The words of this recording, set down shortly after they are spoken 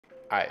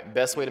Alright,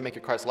 best way to make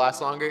your carts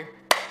last longer,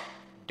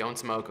 don't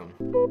smoke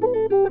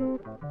them.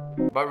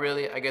 But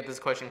really, I get this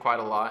question quite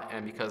a lot,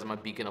 and because I'm a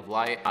beacon of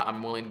light,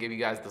 I'm willing to give you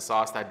guys the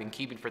sauce that I've been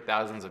keeping for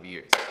thousands of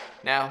years.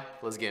 Now,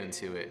 let's get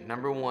into it.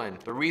 Number one,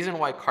 the reason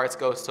why carts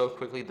go so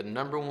quickly, the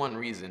number one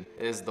reason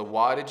is the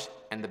wattage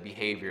and the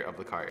behavior of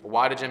the cart.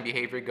 Wattage and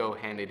behavior go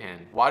hand in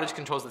hand. Wattage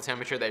controls the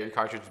temperature that your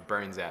cartridge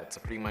burns at. So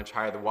pretty much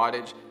higher the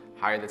wattage,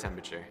 higher the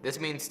temperature. This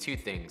means two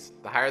things.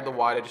 The higher the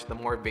wattage, the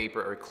more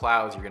vapor or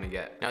clouds you're gonna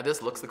get. Now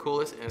this looks the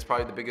coolest, and it's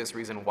probably the biggest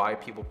reason why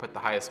people put the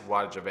highest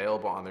wattage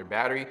available on their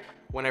battery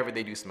whenever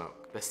they do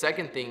smoke. The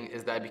second thing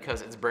is that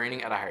because it's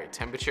burning at a higher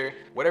temperature,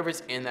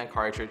 whatever's in that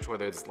cartridge,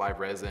 whether it's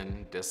live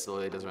resin,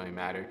 distillate, doesn't really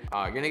matter,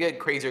 you're gonna get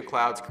crazier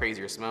clouds,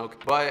 crazier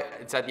smoke, but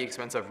it's at the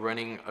expense of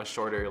running a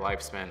shorter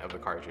lifespan of the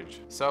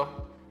cartridge. So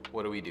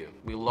what do?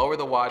 We lower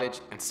the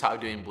wattage and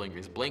stop doing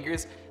blinkers.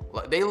 Blinkers,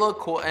 they look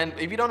cool, and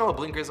if you don't know what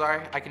blinkers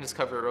are, I can just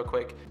cover it real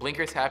quick.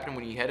 Blinkers happen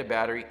when you hit a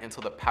battery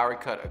until the power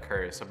cut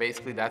occurs. So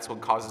basically that's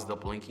what causes the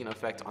blinking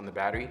effect on the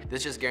battery.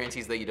 This just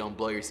guarantees that you don't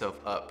blow yourself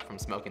up from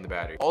smoking the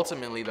battery.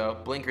 Ultimately though,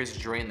 blinkers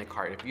drain the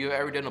cart. If you've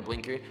ever done a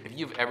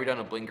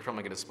blinker from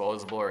like a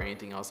disposable or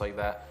anything else like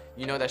that,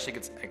 you know that shit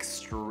gets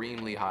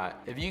extremely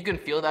hot. If you can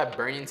feel that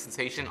burning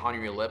sensation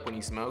on your lip when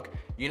you smoke,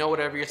 you know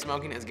whatever you're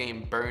smoking is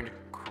getting burned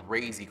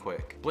crazy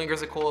quick.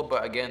 Blinkers are cool,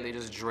 but again, they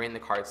just drain the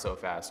cart so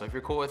fast. So if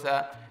you're cool with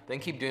that, then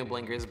keep doing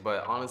blinkers,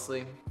 but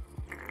honestly,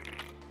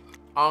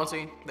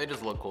 they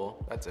just look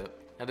cool, that's it.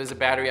 Now there's a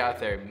battery out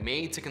there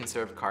made to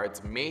conserve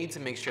carts, made to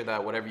make sure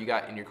that whatever you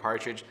got in your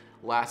cartridge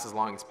lasts as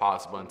long as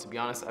possible. And to be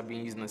honest, I've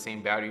been using the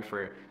same battery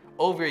for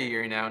over a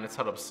year now, and it's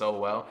held up so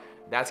well.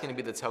 That's gonna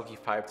be the Toki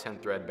 510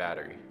 thread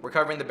battery. We're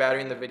covering the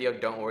battery in the video,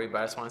 don't worry,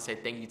 but I just wanna say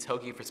thank you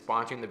Toki for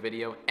sponsoring the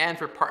video and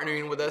for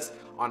partnering with us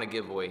on a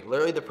giveaway.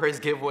 Literally the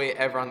first giveaway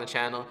ever on the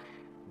channel,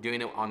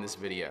 doing it on this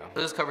video.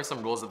 Let's just cover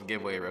some rules of the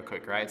giveaway real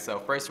quick, right? So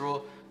first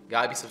rule,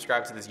 gotta be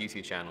subscribed to this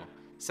YouTube channel.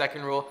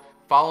 Second rule,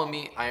 follow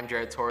me, I am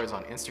Jared Torres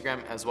on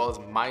Instagram, as well as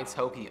my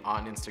Toki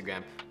on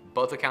Instagram.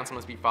 Both accounts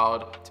must be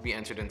followed to be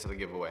entered into the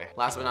giveaway.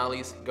 Last but not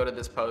least, go to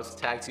this post,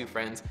 tag 2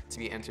 friends to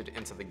be entered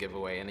into the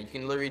giveaway. And you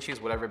can literally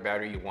choose whatever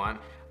battery you want.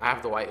 I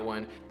have the white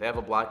one, they have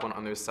a black one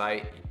on their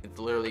site. It's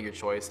literally your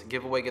choice. The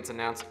giveaway gets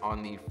announced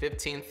on the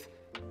 15th.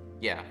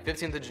 Yeah,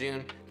 15th of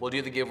June. We'll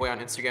do the giveaway on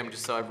Instagram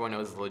just so everyone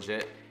knows it's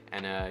legit.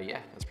 And yeah,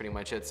 that's pretty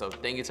much it. So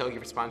thank you Toki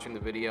for sponsoring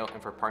the video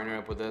and for partnering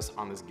up with us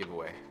on this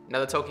giveaway. Now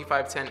the Toki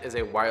 510 is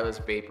a wireless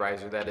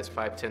vaporizer that is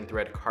 510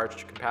 thread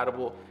cartridge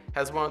compatible,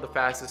 has one of the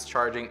fastest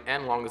charging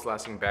and longest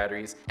lasting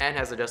batteries, and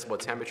has adjustable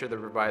temperature that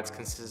provides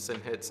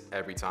consistent hits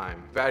every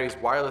time. The battery is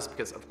wireless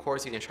because of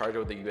course you can charge it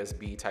with a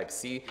USB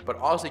Type-C, but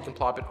also you can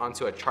plop it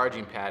onto a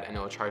charging pad and it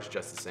will charge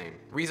just the same.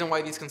 The reason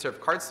why these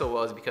conserve carts so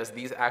well is because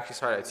these actually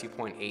start at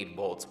 2.8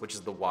 volts, which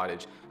is the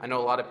wattage. I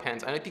know a lot of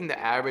pens, I think the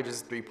average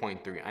is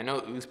 3.3. I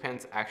know Ooze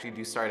pens actually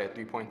do start at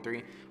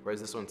 3.3, whereas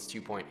this one's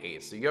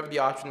 2.8. So you have the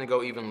option to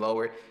go even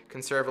lower,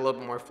 conserve a little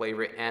bit more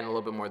flavor and a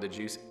little bit more of the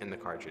juice in the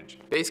cartridge.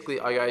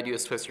 Basically, all you gotta do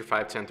is twist your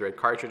 510 thread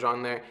cartridge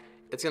on there.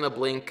 It's gonna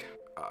blink,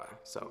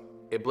 so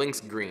it blinks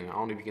green. I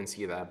don't know if you can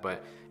see that,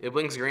 but it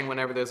blinks green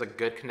whenever there's a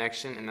good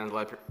connection, and then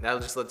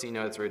that just lets you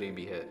know it's ready to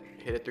be hit.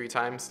 Hit it 3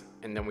 times,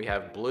 and then we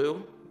have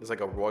blue. It's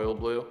like a royal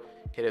blue.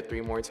 Hit it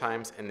 3 more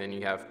times, and then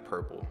you have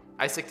purple.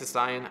 I stick to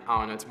cyan. I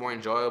don't know, it's more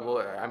enjoyable.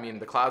 I mean,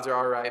 the clouds are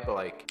all right, but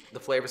like the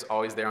flavor's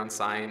always there on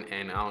cyan,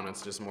 and I don't know,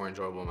 it's just more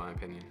enjoyable in my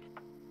opinion.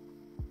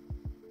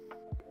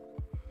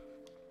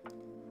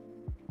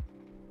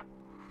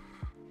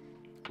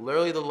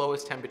 Literally the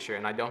lowest temperature,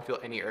 and I don't feel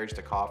any urge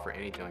to cough or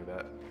anything like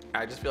that.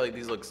 I just feel like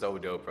these look so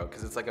dope, bro,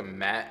 because it's like a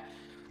matte,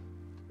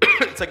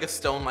 it's like a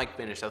stone-like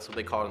finish. That's what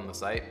they call it on the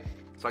site.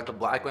 So like the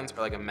black ones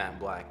are like a matte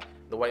black.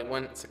 The white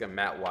one, it's like a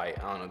matte white.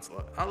 I don't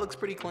know, it looks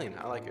pretty clean.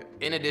 I like it.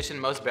 In addition,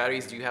 most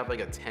batteries do have like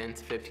a 10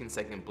 to 15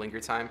 second blinker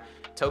time.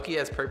 Toki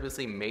has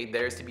purposely made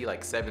theirs to be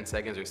like 7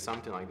 seconds or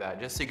something like that,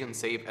 just so you can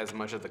save as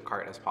much of the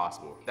cart as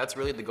possible. That's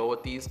really the goal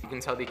with these. You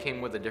can tell they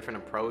came with a different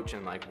approach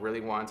and like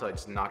really wanted to like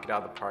just knock it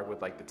out of the park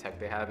with like the tech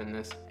they have in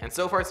this. And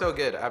so far so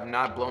good. I've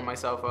not blown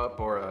myself up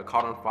or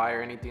caught on fire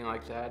or anything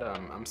like that.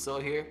 I'm still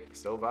here,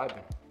 still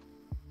vibing.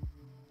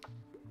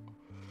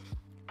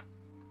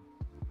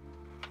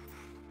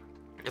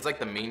 It's like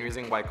the main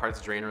reason why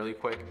carts drain really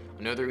quick.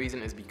 Another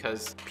reason is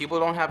because people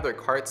don't have their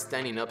carts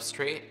standing up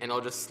straight, and it'll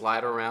just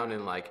slide around,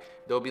 and like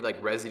there'll be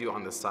like residue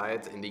on the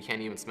sides and they can't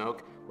even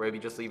smoke. Where if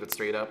you just leave it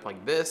straight up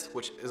like this,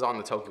 which is on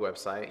the Toki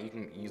website, you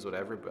can use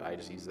whatever, but I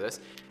just use this.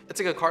 It's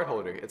like a cart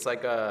holder. It's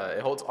like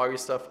it holds all your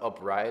stuff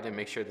upright and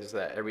make sure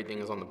that everything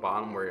is on the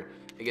bottom where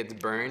it gets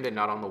burned and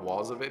not on the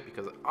walls of it.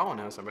 Because I don't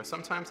know,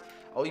 sometimes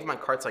I'll leave my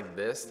carts like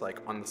this, like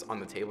on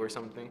the table or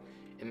something,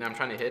 and then I'm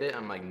trying to hit it,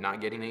 I'm like not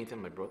getting anything.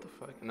 I'm like, bro, what the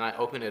fuck? And then I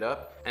open it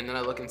up, and then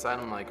I look inside,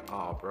 I'm like,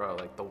 oh bro,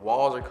 like the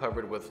walls are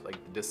covered with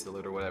like the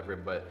distillate or whatever.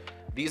 But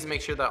these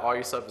make sure that all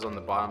your stuff is on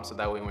the bottom, so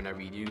that way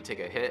whenever you do take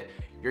a hit,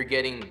 you're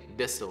getting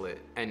distillate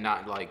and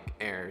not like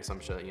air or some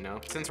shit, you know?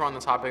 Since we're on the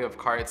topic of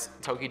carts,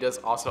 Toki does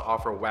also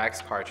offer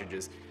wax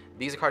cartridges.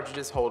 These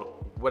cartridges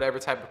hold whatever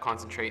type of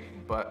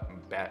concentrate,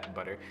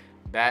 butter,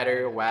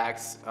 batter,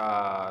 wax,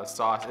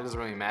 sauce, it doesn't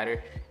really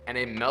matter. And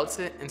it melts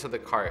it into the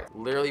cart.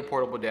 Literally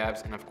portable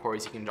dabs, and of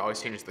course you can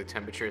always change the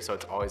temperature, so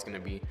it's always gonna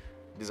be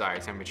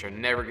desired temperature.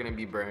 Never gonna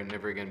be burned,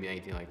 never gonna be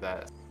anything like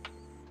that.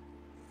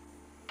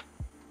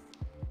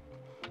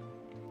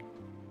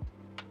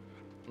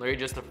 Literally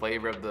just the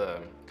flavor of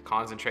the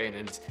concentrate,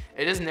 and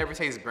it just never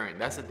tastes burnt.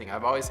 That's the thing.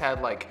 I've always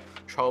had like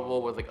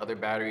trouble with like other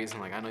batteries,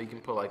 and like I know you can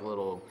put like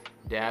little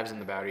dabs in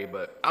the battery,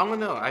 but I don't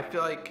know. I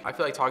feel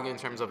like talking in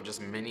terms of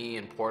just mini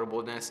and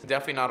portableness.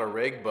 Definitely not a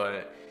rig,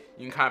 but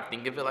you can kind of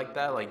think of it like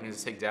that. Like you can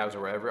just take dabs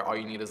or whatever. All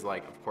you need is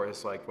like, of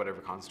course, like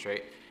whatever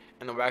concentrate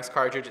and the wax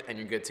cartridge, and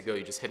you're good to go.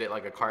 You just hit it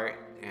like a cart,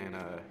 and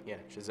yeah,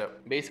 just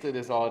up. Basically,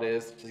 this is all it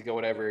is. Just go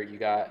whatever you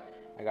got.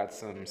 I got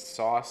some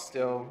sauce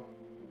still.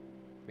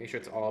 Make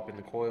sure it's all up in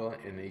the coil,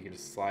 and then you can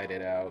just slide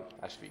it out.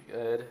 That should be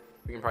good.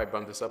 We can probably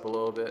bump this up a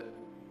little bit.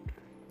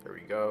 There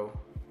we go.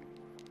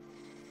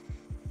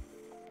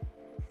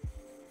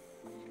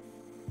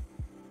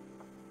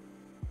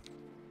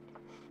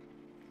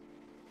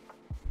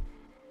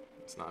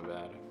 It's not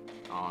bad.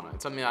 I don't know.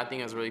 It's something I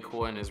think is really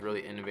cool and is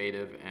really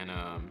innovative. And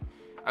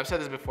I've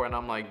said this before, and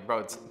I'm like,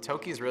 bro,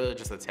 Toki is really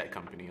just a tech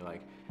company.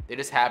 Like, they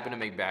just happen to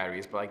make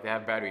batteries, but like they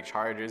have battery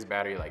chargers,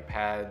 battery like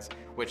pads,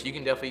 which you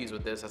can definitely use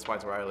with this. That's why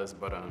it's wireless.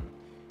 But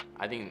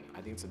I think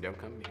it's a dope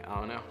company. I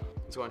don't know.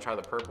 Let's go and try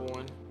the purple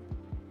one.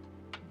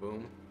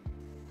 Boom.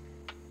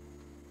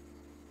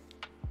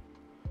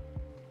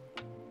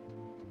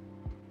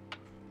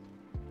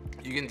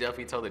 You can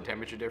definitely tell the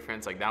temperature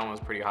difference. Like that one was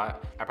pretty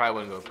hot. I probably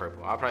wouldn't go with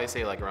purple. I'll probably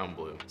say like around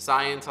blue.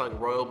 Cyan to like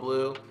royal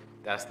blue.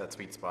 That's that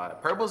sweet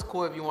spot. Purple's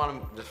cool if you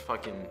want to just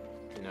fucking,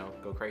 you know,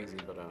 go crazy,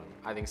 but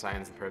I think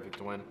cyan's the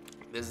perfect one.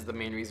 This is the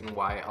main reason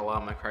why a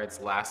lot of my cards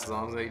last as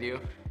long as they do.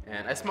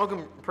 And I smoke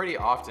them pretty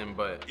often,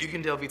 but you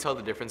can definitely tell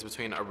the difference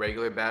between a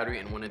regular battery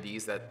and one of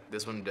these, that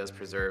this one does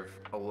preserve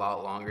a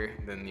lot longer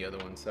than the other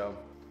one. So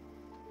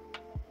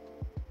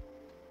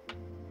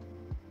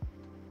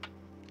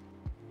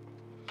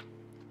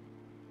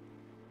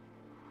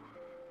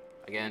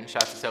again,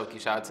 shout out to Toki,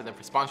 shout out to them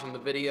for sponsoring the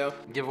video.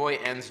 Giveaway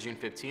ends June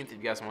 15th if you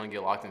guys want to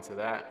get locked into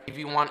that. If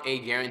you want a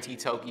guaranteed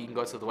Toki, you can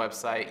go to the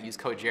website, use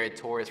code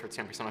JaredTorres for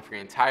 10% off your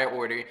entire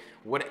order.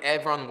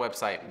 Whatever on the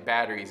website,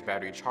 batteries,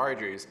 battery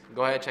chargers,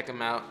 go ahead, check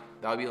them out.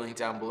 That'll be linked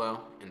down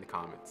below in the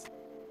comments.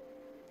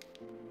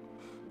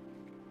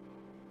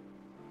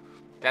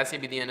 That's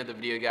gonna be the end of the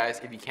video, guys.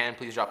 If you can,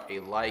 please drop a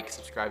like,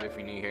 subscribe if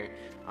you're new here,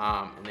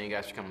 and thank you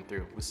guys for coming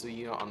through. We'll see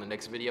you on the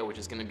next video, which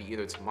is gonna be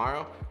either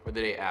tomorrow or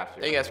the day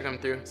after. Thank you guys for coming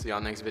through. See you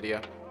on the next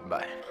video.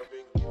 Bye.